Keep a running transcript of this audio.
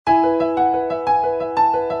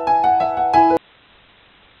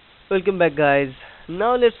Welcome back, guys.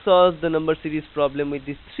 Now let's solve the number series problem with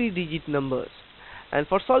these 3-digit numbers. And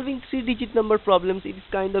for solving 3-digit number problems, it is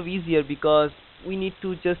kind of easier because we need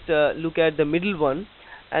to just look at the middle one,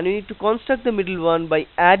 and we need to construct the middle one by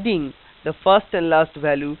adding the first and last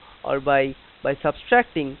value, or by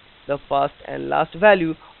subtracting the first and last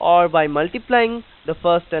value, or by multiplying the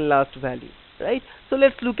first and last value, right? So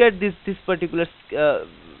let's look at this particular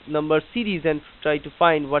number series and try to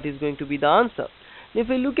find what is going to be the answer. If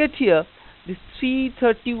we look at here, this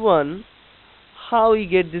 331, how we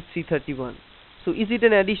get this 331? So is it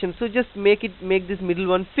an addition? So just make this middle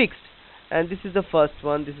one fixed, and this is the first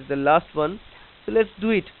one, this is the last one. So let's do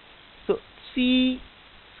it. So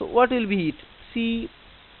so what will be it?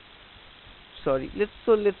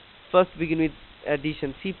 Let's first begin with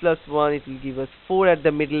addition. C plus 1, it will give us 4 at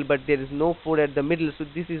the middle, but there is no 4 at the middle, so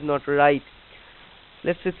this is not right.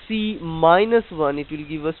 Let's say C minus 1, it will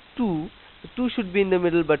give us 2. So 2 should be in the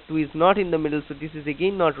middle, but 2 is not in the middle, so this is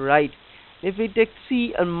again not right. If we take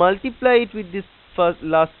C and multiply it with this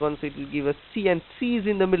last one, so it will give us C, and C is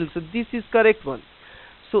in the middle, so this is correct one.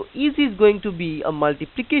 So easy is going to be a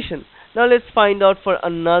multiplication. Now let's find out for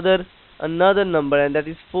another number, and that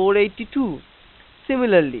is 482.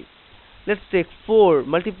 Similarly, let's take 4,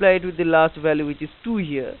 multiply it with the last value, which is 2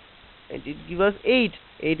 here, and it gives us 8.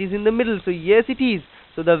 8 is in the middle, so yes, it is.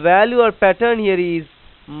 So the value or pattern here is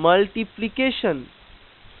multiplication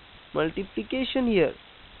here.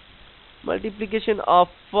 Multiplication of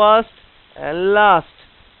first and last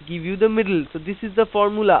give you the middle. So this is the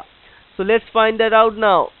formula. So let's find that out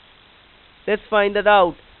now.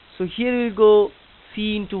 So here we go.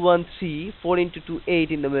 C into 1, 3, 4 into 2,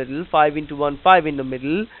 8 in the middle, 5 into 1, 5 in the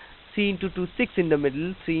middle, C into 2, 6 in the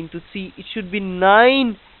middle, 3 into 3, it should be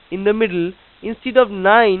 9 in the middle. Instead of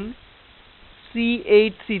 9,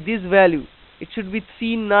 C8C, this value, it should be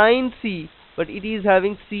C9C, but it is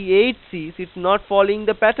having C8C, so it's not following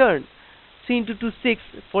the pattern. 3 into 2, 6,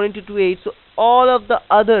 4 into 2, 8, so all of the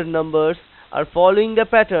other numbers are following the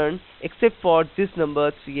pattern except for this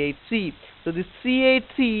number 38C. So this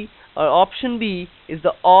 38C, or option B, is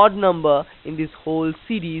the odd number in this whole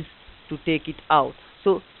series to take it out.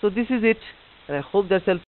 So this is it, and I hope that's helpful.